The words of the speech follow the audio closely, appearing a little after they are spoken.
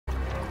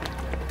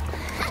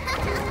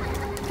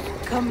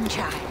Come,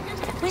 child.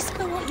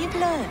 Whisper what you've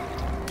learned,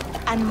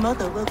 and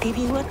Mother will give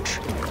you a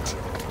treat.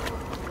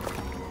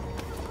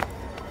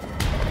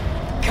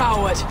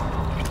 Coward!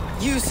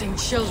 Using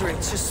children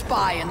to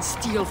spy and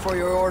steal for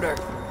your order.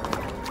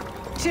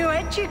 To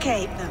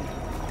educate them.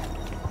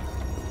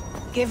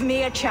 Give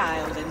me a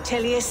child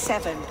until he is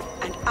 7,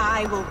 and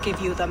I will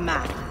give you the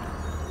man.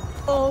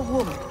 Or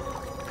woman.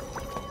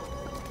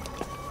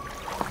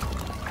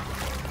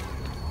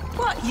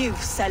 What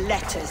use are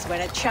letters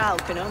when a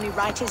child can only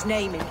write his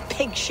name in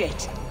pig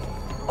shit?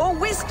 Or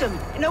wisdom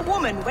in a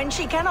woman when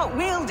she cannot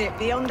wield it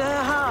beyond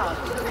her heart?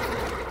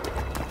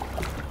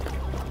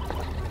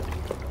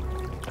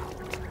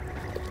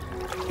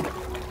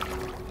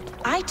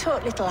 I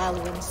taught little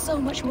Alwyn so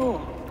much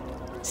more.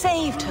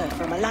 Saved her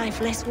from a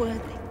life less worthy.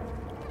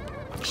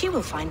 She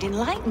will find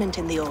enlightenment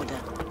in the Order,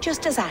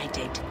 just as I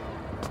did.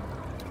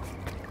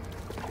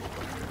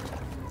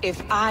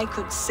 If I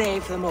could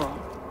save them all,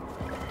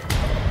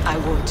 I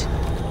would.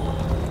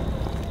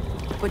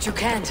 But you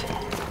can't.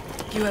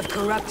 You have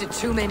corrupted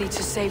too many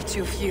to save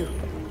too few.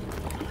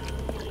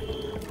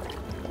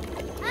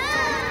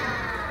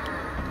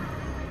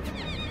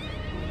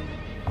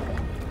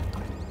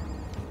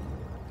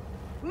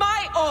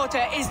 My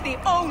order is the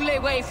only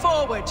way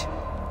forward.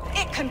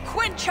 It can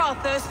quench our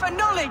thirst for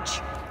knowledge.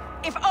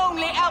 If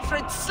only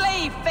Alfred's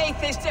slave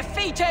faith is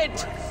defeated!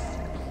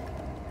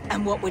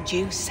 And what would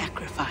you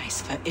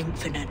sacrifice for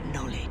infinite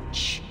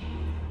knowledge?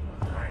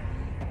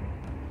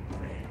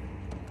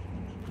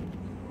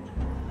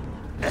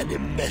 An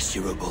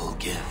immeasurable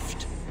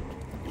gift.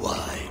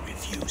 Why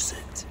refuse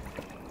it?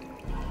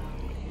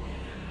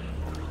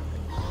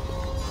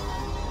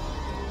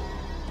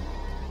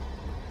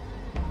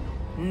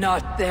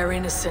 Not their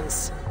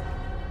innocence.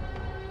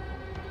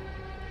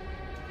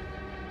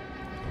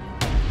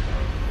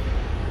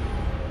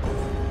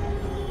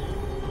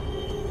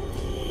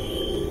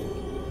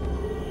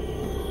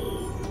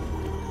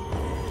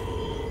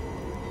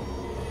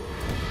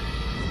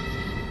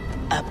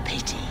 A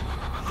pity.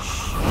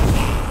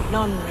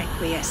 Non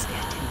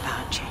requiescat in